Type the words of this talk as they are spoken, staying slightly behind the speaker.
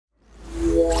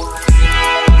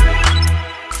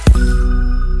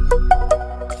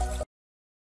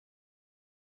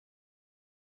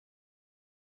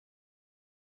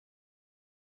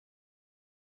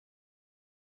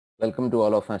Welcome to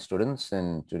all of our students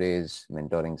in today's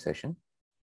mentoring session.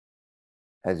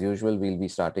 As usual, we'll be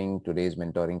starting today's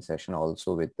mentoring session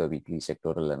also with the weekly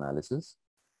sectoral analysis.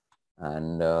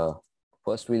 And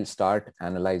first, we'll start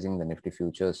analyzing the Nifty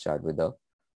futures chart with the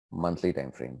monthly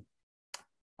time frame.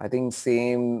 I think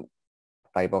same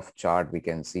type of chart we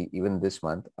can see even this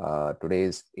month. Today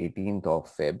is 18th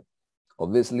of Feb.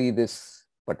 Obviously, this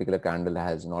particular candle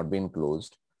has not been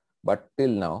closed, but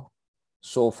till now,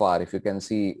 so far, if you can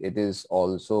see, it is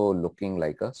also looking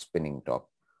like a spinning top.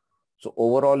 So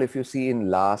overall, if you see in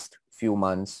last few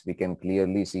months, we can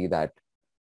clearly see that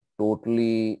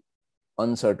totally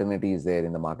uncertainty is there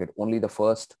in the market. Only the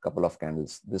first couple of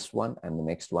candles, this one and the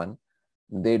next one,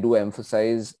 they do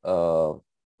emphasize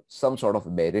some sort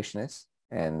of bearishness.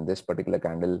 And this particular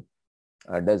candle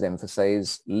does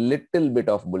emphasize little bit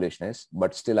of bullishness,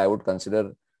 but still I would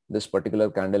consider this particular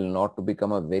candle not to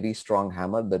become a very strong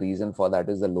hammer. The reason for that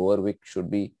is the lower wick should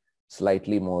be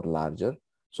slightly more larger.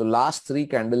 So last three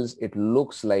candles, it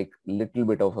looks like little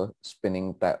bit of a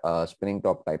spinning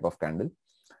top type of candle.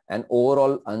 And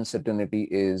overall uncertainty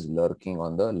is lurking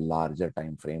on the larger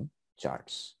time frame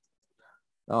charts.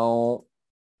 Now,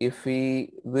 if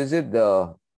we visit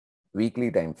the weekly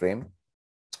time frame,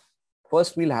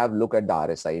 first we'll have look at the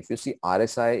RSI. If you see,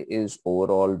 RSI is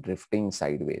overall drifting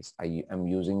sideways. I am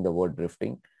using the word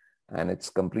drifting, and it's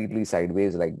completely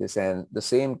sideways like this. And the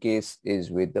same case is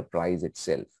with the price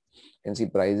itself. You can see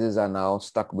prices are now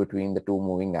stuck between the two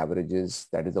moving averages.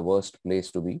 That is the worst place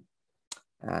to be.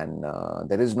 And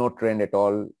there is no trend at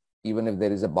all. Even if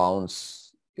there is a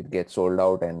bounce, it gets sold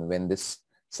out. And when this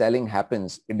selling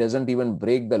happens, it doesn't even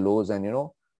break the lows and,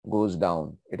 goes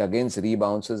down. It again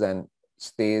rebounces and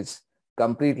stays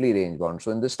completely range bound.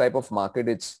 So in this type of market,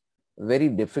 it's very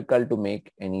difficult to make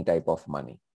any type of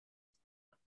money.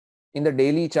 In the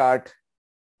daily chart,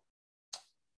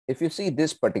 if you see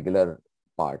this particular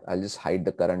part, I'll just hide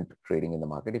the current trading in the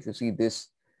market. If you see this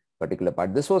particular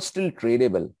part, this was still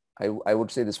tradable. I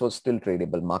would say this was still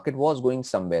tradable. Market was going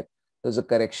somewhere. There's a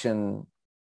correction,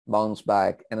 bounce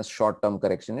back, and a short-term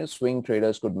correction. Swing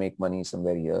traders could make money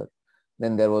somewhere here.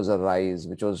 Then there was a rise,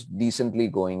 which was decently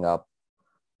going up,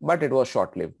 but it was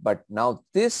short-lived. But now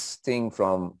this thing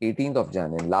from 18th of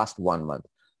January, last 1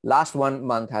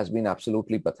 month has been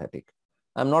absolutely pathetic.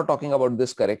 I'm not talking about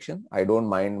this correction. I don't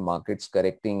mind markets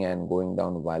correcting and going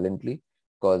down violently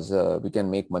because we can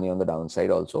make money on the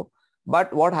downside also.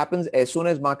 But what happens as soon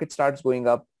as market starts going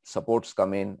up, supports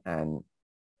come in and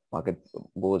market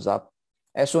goes up.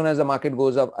 As soon as the market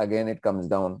goes up, again, it comes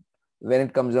down. When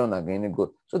it comes down, again, it goes.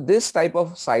 So this type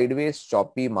of sideways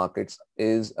choppy markets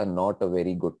is not a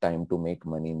very good time to make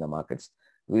money in the markets.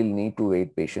 We'll need to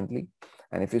wait patiently.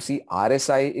 And if you see,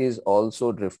 RSI is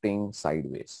also drifting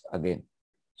sideways again.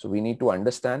 So we need to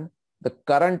understand the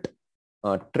current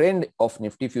trend of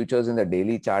Nifty futures in the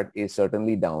daily chart is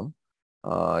certainly down.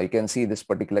 You can see this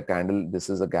particular candle, this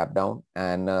is a gap down,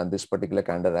 and this particular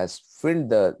candle has filled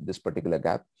this particular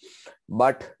gap.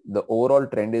 But the overall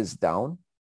trend is down,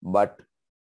 but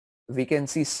we can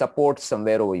see support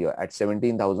somewhere over here at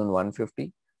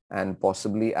 17,150 and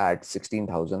possibly at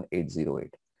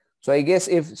 16,808. So I guess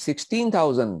if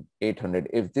 16,800,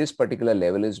 if this particular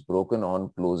level is broken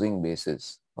on closing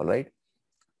basis, all right,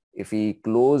 if we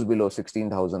close below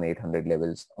 16,800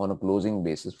 levels on a closing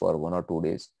basis for 1 or 2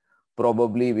 days,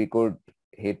 probably we could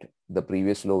hit the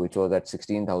previous low, which was at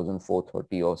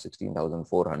 16,430 or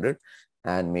 16,400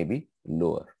 and maybe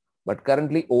lower. But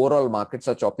currently overall markets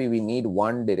are choppy. We need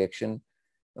one direction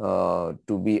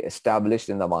to be established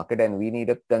in the market, and we need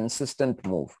a consistent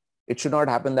move. It should not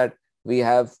happen that we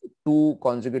have 2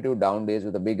 consecutive down days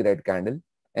with a big red candle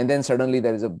and then suddenly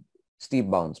there is a steep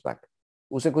bounce back.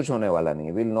 Usse kuch hone wala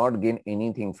nahi. We will not gain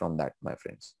anything from that, my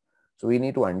friends. So we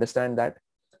need to understand that.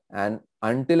 And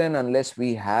until and unless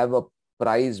we have a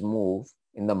price move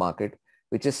in the market,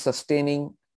 which is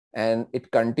sustaining and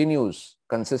it continues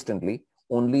consistently,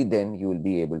 only then you will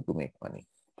be able to make money.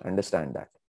 Understand that.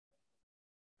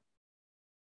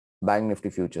 Bank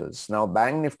Nifty futures. Now,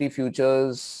 Bank Nifty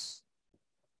futures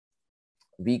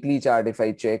weekly chart, if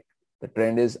I check, the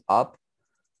trend is up,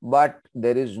 but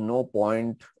there is no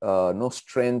point, no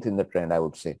strength in the trend, I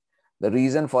would say. The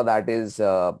reason for that is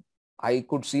I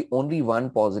could see only one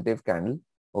positive candle.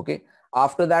 Okay.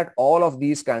 After that, all of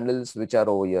these candles which are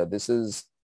over here, this is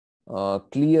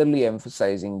clearly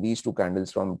emphasizing these 2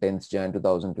 candles from 10th Jan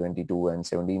 2022 and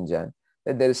 17th Jan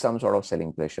that there is some sort of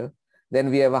selling pressure.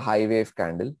 Then we have a high wave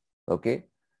candle. Okay.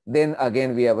 Then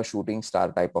again, we have a shooting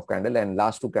star type of candle, and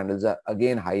last 2 candles are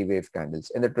again high wave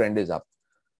candles and the trend is up.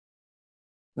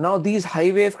 Now these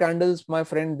high wave candles, my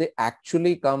friend, they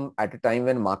actually come at a time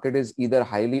when market is either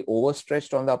highly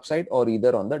overstretched on the upside or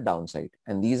either on the downside.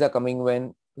 And these are coming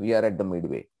when we are at the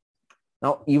midway.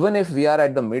 Now, even if we are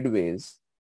at the midways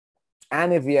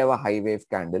and if we have a high wave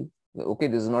candle, okay,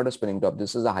 this is not a spinning top,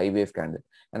 this is a high wave candle.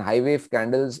 And high wave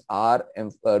candles are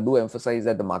do emphasize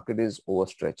that the market is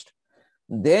overstretched.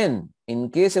 Then in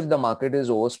case if the market is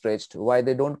overstretched, why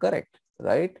they don't correct,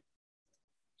 right?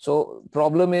 So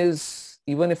problem is,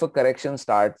 even if a correction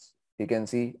starts, you can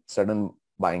see sudden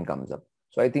buying comes up.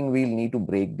 So I think we'll need to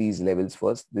break these levels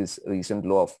first. This recent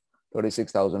low of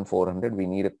 36,400, we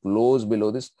need a close below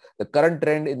this. The current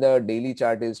trend in the daily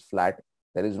chart is flat.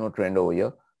 There is no trend over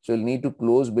here. So we'll need to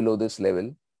close below this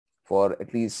level for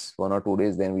at least 1 or 2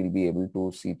 days. Then we'll be able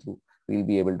to see through. We'll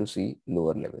be able to see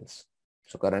lower levels.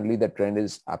 So currently the trend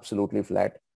is absolutely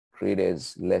flat. Trade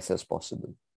as less as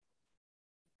possible.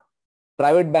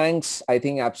 Private banks, I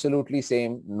think absolutely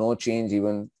same, no change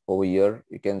even over here.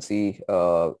 You can see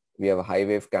we have a high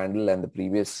wave candle and the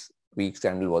previous week's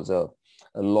candle was a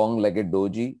long-legged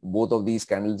doji. Both of these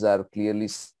candles are clearly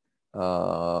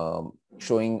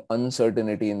showing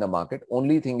uncertainty in the market.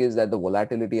 Only thing is that the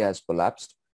volatility has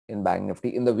collapsed in Bank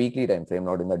Nifty in the weekly time frame,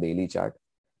 not in the daily chart.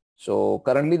 So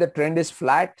currently the trend is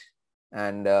flat,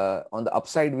 and on the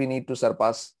upside we need to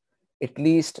surpass at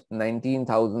least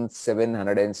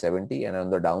 19,770, and on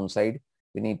the downside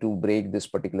we need to break this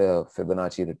particular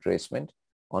Fibonacci retracement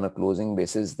on a closing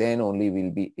basis. Then only we'll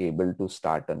be able to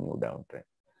start a new downtrend,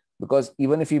 because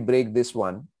even if we break this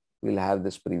one, we'll have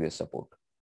this previous support,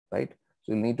 right?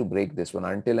 So we'll need to break this one.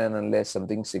 Until and unless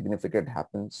something significant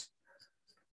happens,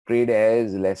 trade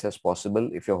as less as possible.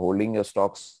 If you're holding your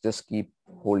stocks, just keep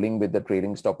holding with the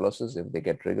trading stop losses. If they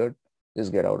get triggered,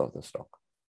 just get out of the stock.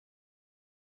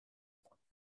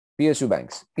 PSU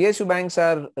banks. PSU banks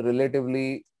are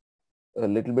relatively a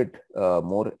little bit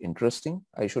more interesting,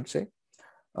 I should say.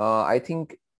 I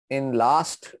think in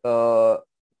last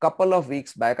couple of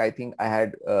weeks back, I think I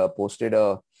had posted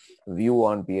a view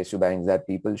on PSU banks that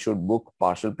people should book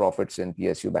partial profits in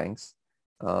PSU banks.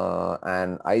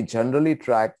 And I generally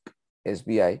track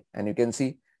SBI, and you can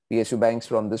see PSU banks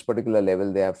from this particular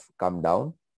level, they have come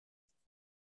down.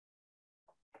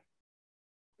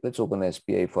 Let's open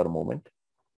SBI for a moment.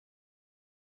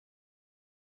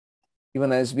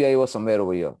 Even SBI was somewhere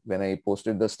over here when I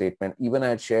posted the statement. Even I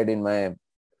had shared in my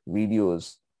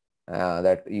videos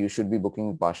that you should be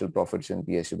booking partial profits in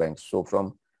PSU banks. So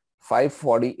from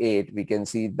 548, we can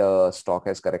see the stock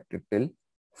has corrected till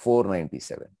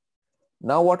 497.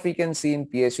 Now what we can see in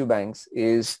PSU banks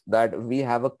is that we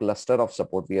have a cluster of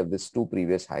support. We have these two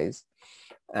previous highs,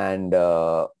 and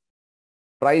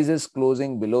price is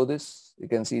closing below this. You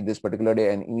can see this particular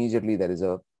day, and immediately there is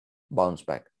a bounce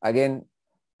back. Again,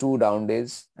 2 down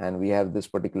days, and we have this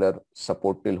particular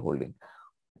support till holding.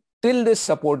 Till this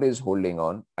support is holding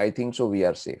on, I think so we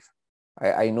are safe.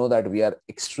 I know that we are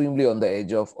extremely on the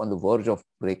edge of, on the verge of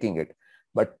breaking it,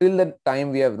 but till the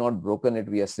time we have not broken it,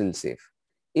 we are still safe.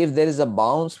 If there is a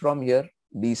bounce from here,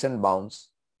 decent bounce,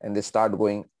 and they start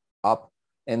going up,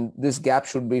 and this gap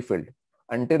should be filled.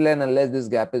 Until and unless this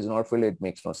gap is not filled, it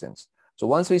makes no sense. So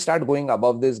once we start going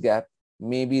above this gap,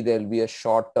 maybe there will be a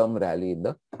short-term rally in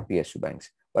the PSU banks.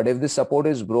 But if this support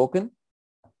is broken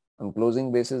on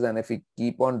closing basis, and if we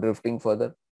keep on drifting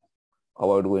further,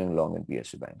 avoid going long in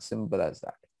PSU banks. Simple as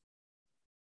that.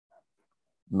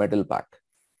 Metal pack.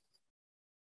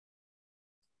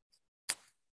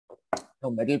 Now,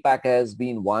 metal pack has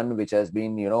been one which has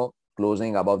been,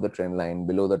 closing above the trend line,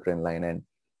 below the trend line, and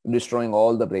destroying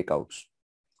all the breakouts.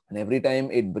 And every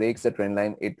time it breaks the trend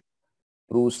line, it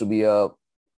proves to be a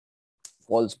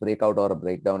false breakout or a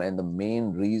breakdown. And the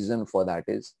main reason for that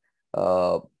is,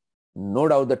 no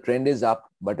doubt the trend is up,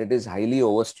 but it is highly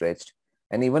overstretched.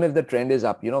 And even if the trend is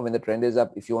up, when the trend is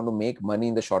up, if you want to make money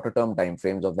in the shorter term time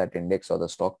frames of that index or the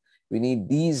stock, we need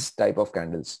these type of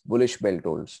candles, bullish bell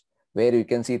tolls, where you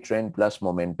can see trend plus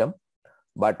momentum.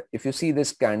 But if you see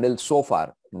this candle so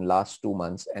far in last 2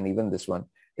 months, and even this one,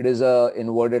 it is a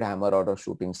inverted hammer or a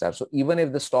shooting star. So even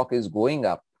if the stock is going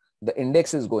up, the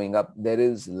index is going up, there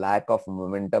is lack of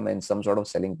momentum and some sort of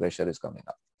selling pressure is coming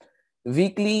up.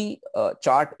 Weekly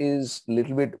chart is a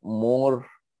little bit more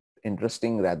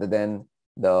interesting rather than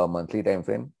the monthly time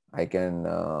frame. I can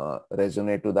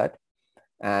resonate to that.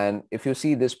 And if you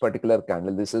see this particular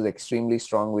candle, this is extremely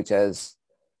strong, which has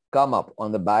come up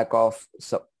on the back of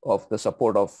the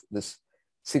support of this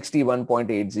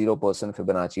 61.80%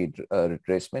 Fibonacci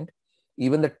retracement.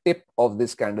 Even the tip of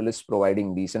this candle is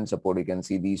providing decent support. You can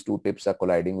see these two tips are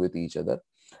colliding with each other.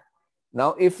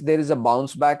 Now, if there is a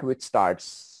bounce back which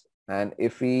starts, and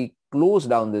if we close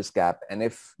down this gap, and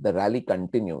if the rally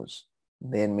continues,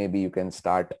 then maybe you can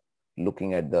start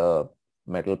looking at the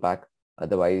metal pack.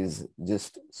 Otherwise,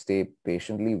 just stay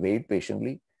patiently, wait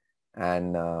patiently,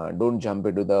 and don't jump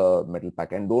into the metal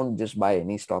pack, and don't just buy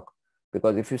any stock,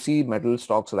 because if you see metal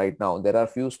stocks right now, there are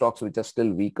few stocks which are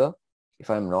still weaker. If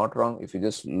I'm not wrong, if you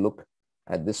just look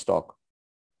at this stock,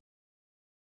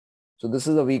 so this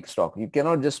is a weak stock. You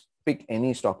cannot just pick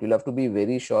any stock. You'll have to be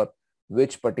very sure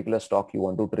which particular stock you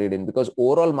want to trade in, because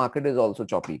overall market is also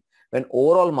choppy. When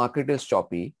overall market is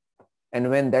choppy, and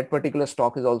when that particular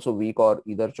stock is also weak or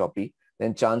either choppy,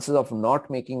 then chances of not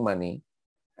making money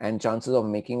and chances of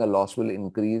making a loss will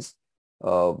increase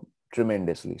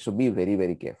tremendously. So be very,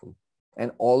 very careful.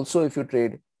 And also, if you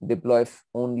trade, deploy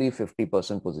only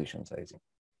 50% position sizing.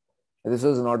 This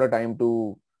is not a time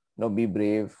to be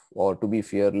brave or to be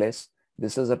fearless.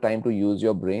 This is a time to use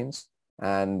your brains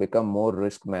and become more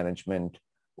risk management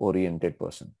oriented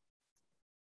person.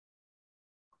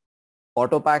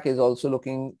 Autopack is also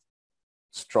looking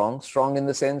strong in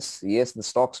the sense, yes, the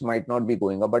stocks might not be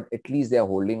going up, but at least they are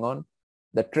holding on.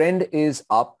 The trend is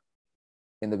up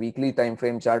in the weekly time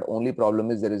frame chart. Only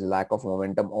problem is there is lack of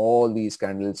momentum. All these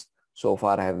candles so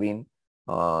far have been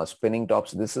spinning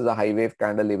tops. This is a high wave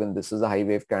candle. Even this is a high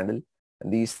wave candle.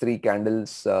 And these three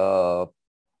candles are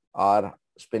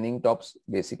spinning tops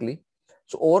basically.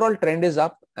 So overall trend is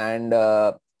up. And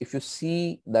if you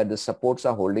see that the supports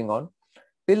are holding on,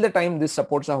 till the time these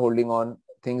supports are holding on,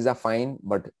 things are fine,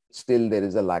 but still there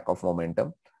is a lack of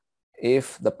momentum.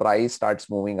 If the price starts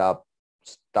moving up,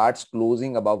 starts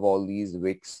closing above all these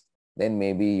wicks, then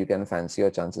maybe you can fancy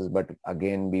your chances, but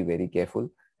again, be very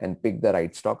careful and pick the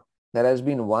right stock. There has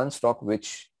been one stock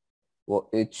which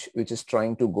is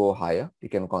trying to go higher. You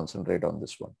can concentrate on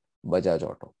this one, Bajaj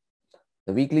Auto.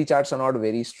 The weekly charts are not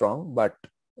very strong, but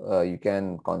you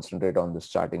can concentrate on this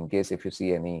chart in case if you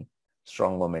see any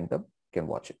strong momentum, you can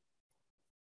watch it.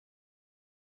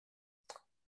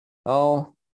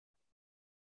 Now,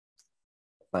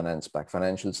 finance pack,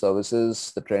 financial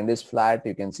services, the trend is flat.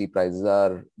 You can see prices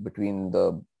are between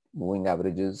the moving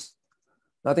averages.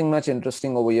 Nothing much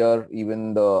interesting over here.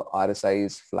 Even the RSI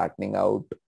is flattening out.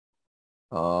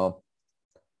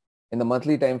 In the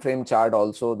monthly time frame chart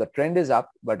also, the trend is up,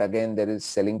 but again, there is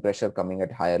selling pressure coming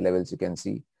at higher levels, you can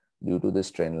see, due to this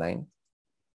trend line.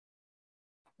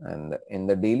 And in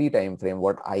the daily time frame,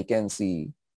 what I can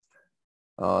see,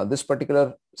 this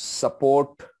particular support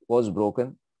was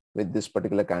broken with this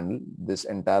particular candle, this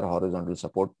entire horizontal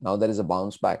support. Now there is a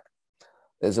bounce back.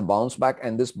 There's a bounce back,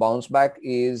 and this bounce back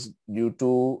is due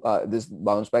to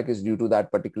that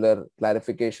particular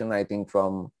clarification, I think,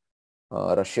 from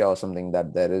Russia or something,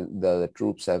 that the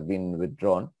troops have been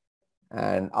withdrawn.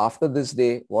 And after this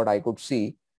day, what I could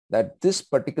see, that this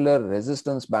particular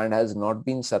resistance band has not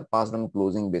been surpassed on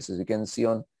closing basis. You can see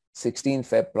on 16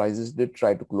 Feb prices did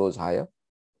try to close higher,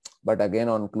 but again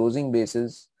on closing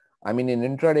basis, I mean in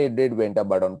intraday it did went up,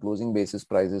 but on closing basis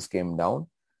prices came down.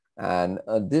 And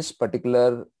this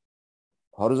particular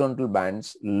horizontal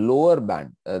band's lower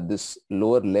band, this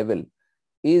lower level,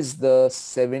 is the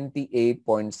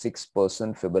 78.6%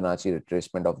 Fibonacci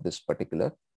retracement of this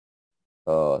particular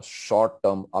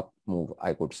short-term up move,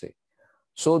 I could say.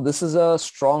 So this is a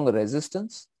strong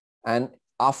resistance, and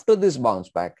after this bounce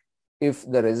back, if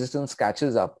the resistance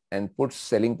catches up and puts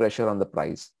selling pressure on the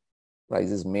prices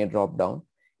may drop down.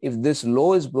 If this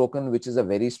low is broken, which is a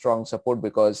very strong support,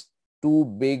 because two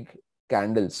big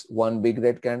candles, one big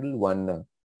red candle, one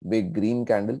big green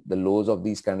candle, the lows of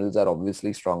these candles are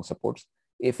obviously strong supports.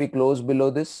 If we close below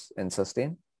this and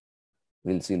sustain,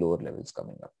 we'll see lower levels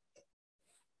coming up.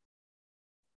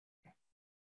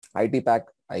 IT pack,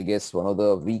 I guess one of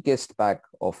the weakest pack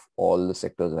of all the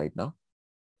sectors right now.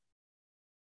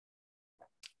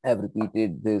 I've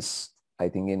repeated this, I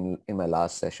think, in my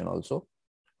last session also.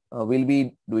 We'll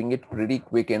be doing it pretty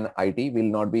quick in IT. We'll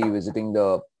not be visiting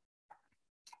the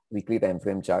weekly time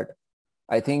frame chart.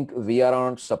 I think we are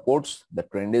on supports. The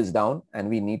trend is down, and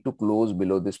we need to close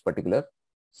below this particular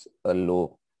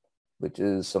low, which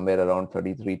is somewhere around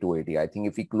 33,280. I think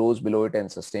if we close below it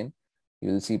and sustain,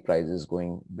 you will see prices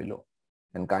going below.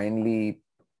 And kindly,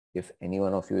 if any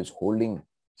one of you is holding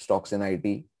stocks in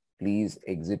IT, please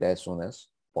exit as soon as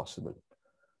possible.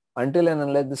 Until and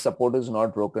unless the support is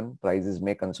not broken, prices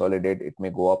may consolidate, it may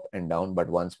go up and down, but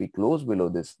once we close below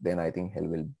this, then I think hell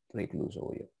will break loose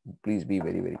over here. Please be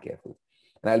very, very careful.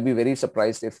 And I'll be very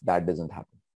surprised if that doesn't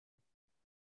happen.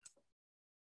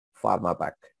 Pharma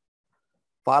pack.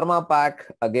 Pharma pack,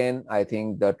 again, I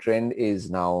think the trend is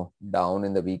now down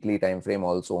in the weekly time frame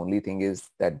also. Only thing is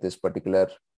that this particular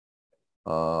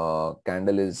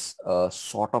candle is a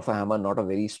sort of a hammer, not a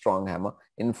very strong hammer.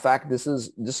 In fact,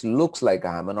 this looks like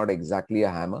a hammer, not exactly a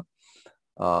hammer.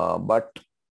 But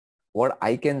what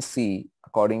I can see,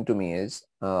 according to me, is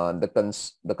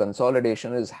the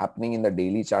consolidation is happening in the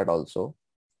daily chart also.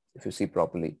 If you see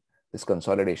properly, this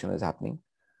consolidation is happening.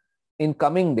 In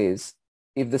coming days,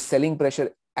 if the selling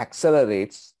pressure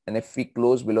accelerates and if we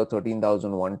close below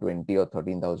 13,120 or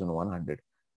 13,100,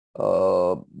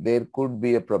 there could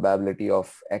be a probability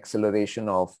of acceleration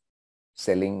of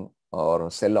selling or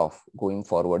sell-off going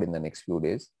forward in the next few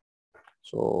days.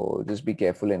 So just be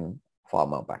careful in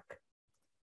pharma pack.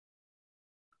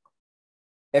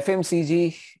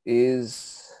 FMCG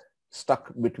is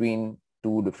stuck between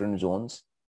two different zones.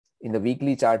 In the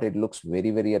weekly chart, it looks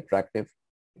very, very attractive.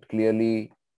 It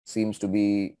clearly seems to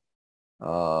be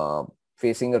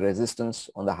facing a resistance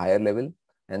on the higher level,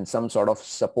 and some sort of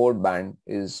support band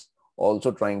is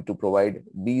also trying to provide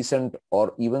decent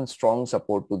or even strong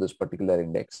support to this particular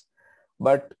index.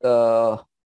 But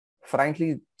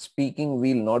frankly speaking,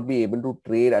 we'll not be able to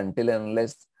trade until and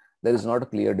unless there is not a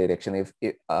clear direction. If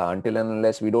until and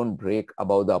unless we don't break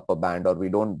above the upper band or we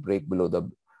don't break below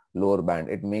the lower band,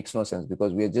 it makes no sense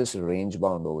because we are just range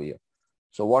bound over here.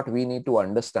 So what we need to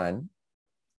understand,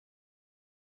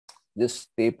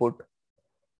 just stay put,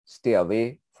 stay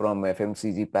away from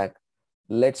FMCG pack.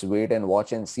 Let's wait and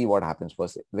watch and see what happens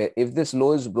first. If this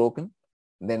low is broken,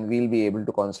 then we'll be able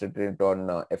to concentrate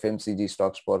on FMCG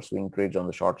stocks for swing trades on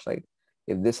the short side.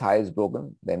 If this high is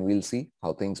broken, then we'll see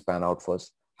how things pan out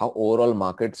first, how overall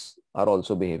markets are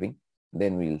also behaving.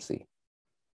 Then we'll see.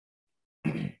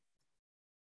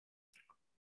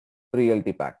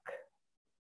 Realty pack.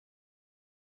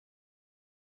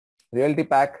 Realty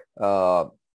pack,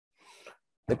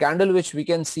 the candle which we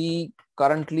can see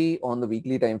currently on the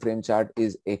weekly time frame chart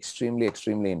is extremely,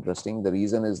 extremely interesting. The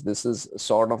reason is this is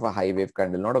sort of a high wave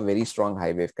candle, not a very strong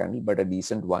high wave candle, but a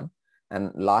decent one.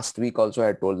 And last week also I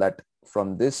had told that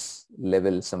from this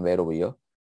level somewhere over here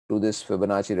to this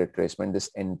Fibonacci retracement, this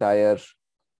entire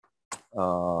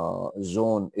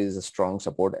zone is a strong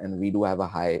support, and we do have a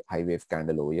high wave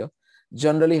candle over here.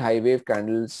 Generally, high wave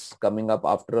candles coming up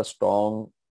after a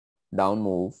strong down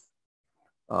move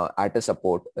at a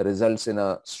support results in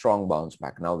a strong bounce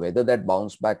back. Now, whether that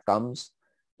bounce back comes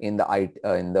in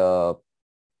the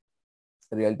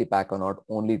realty pack or not,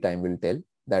 only time will tell.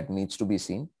 That needs to be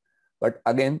seen. But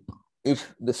again,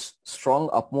 if this strong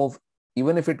up move,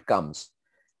 even if it comes,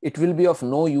 it will be of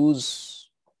no use,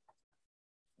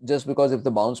 just because if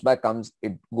the bounce back comes,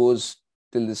 it goes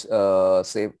till this,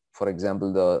 say, for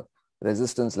example, the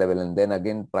resistance level, and then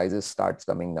again prices starts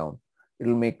coming down. It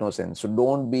will make no sense. So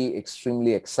don't be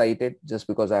extremely excited just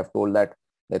because I've told that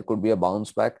there could be a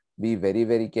bounce back. Be very,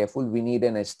 very careful. We need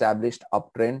an established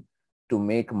uptrend to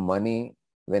make money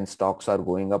when stocks are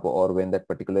going up or when that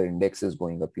particular index is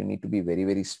going up. You need to be very,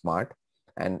 very smart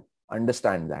and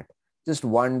understand that. Just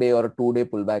 1 day or a 2-day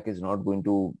pullback is not going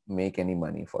to make any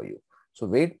money for you. So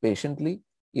wait patiently.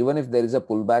 Even if there is a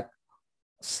pullback,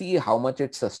 see how much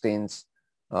it sustains.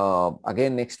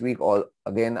 Again, next week,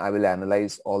 again, I will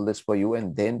analyze all this for you,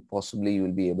 and then possibly you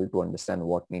will be able to understand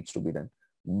what needs to be done.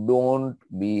 Don't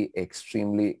be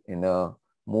extremely in a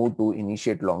mood to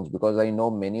initiate longs, because I know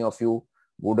many of you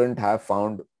wouldn't have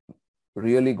found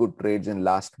really good trades in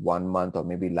last 1 month or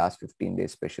maybe last 15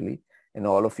 days especially, and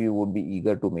all of you would be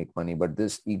eager to make money, but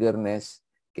this eagerness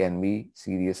can be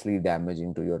seriously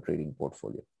damaging to your trading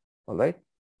portfolio. All right.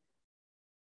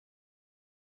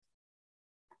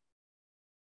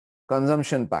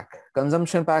 Consumption pack.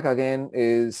 Consumption pack again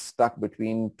is stuck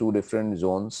between two different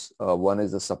zones. One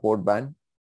is the support band,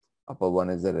 upper one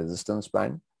is the resistance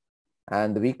band.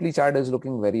 And the weekly chart is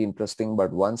looking very interesting.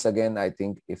 But once again, I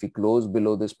think if we close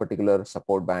below this particular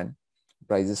support band,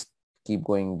 prices keep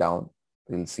going down,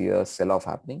 we'll see a sell-off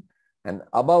happening. And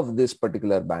above this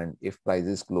particular band, if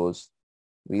prices close,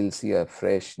 we'll see a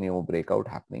fresh new breakout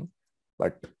happening.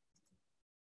 But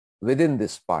within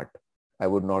this part, I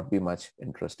would not be much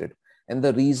interested. And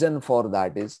the reason for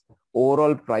that is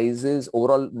overall prices,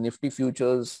 overall Nifty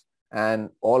futures and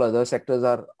all other sectors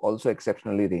are also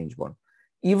exceptionally range bound.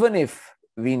 Even if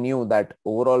we knew that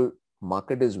overall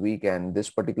market is weak and this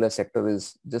particular sector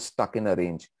is just stuck in a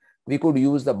range, we could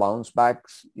use the bounce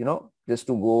backs, just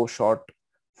to go short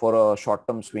for a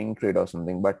short-term swing trade or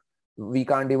something. But we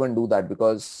can't even do that,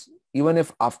 because even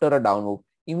if after a down move,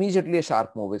 immediately a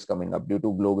sharp move is coming up due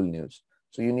to global news.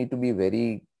 So you need to be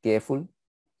very careful,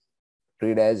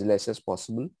 trade as less as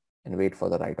possible, and wait for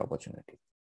the right opportunity.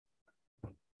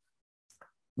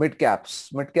 Mid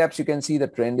caps, you can see the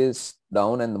trend is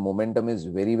down and the momentum is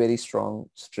very, very strong.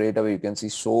 Straight away, you can see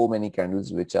so many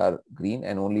candles which are green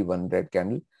and only one red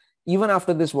candle. Even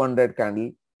after this one red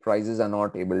candle, prices are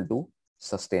not able to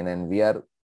sustain and we are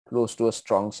close to a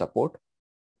strong support.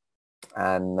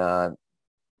 And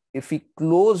if we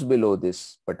close below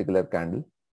this particular candle,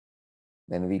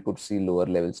 then we could see lower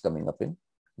levels coming up in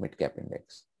mid cap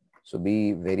index. So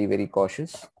be very, very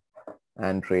cautious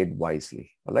and trade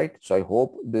wisely. All right. So I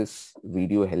hope this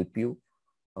video helped you,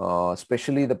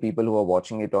 especially the people who are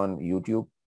watching it on YouTube.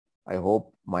 I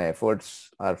hope my efforts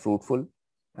are fruitful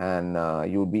and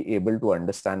you'll be able to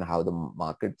understand how the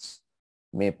markets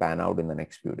may pan out in the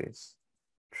next few days.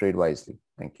 Trade wisely.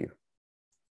 Thank you.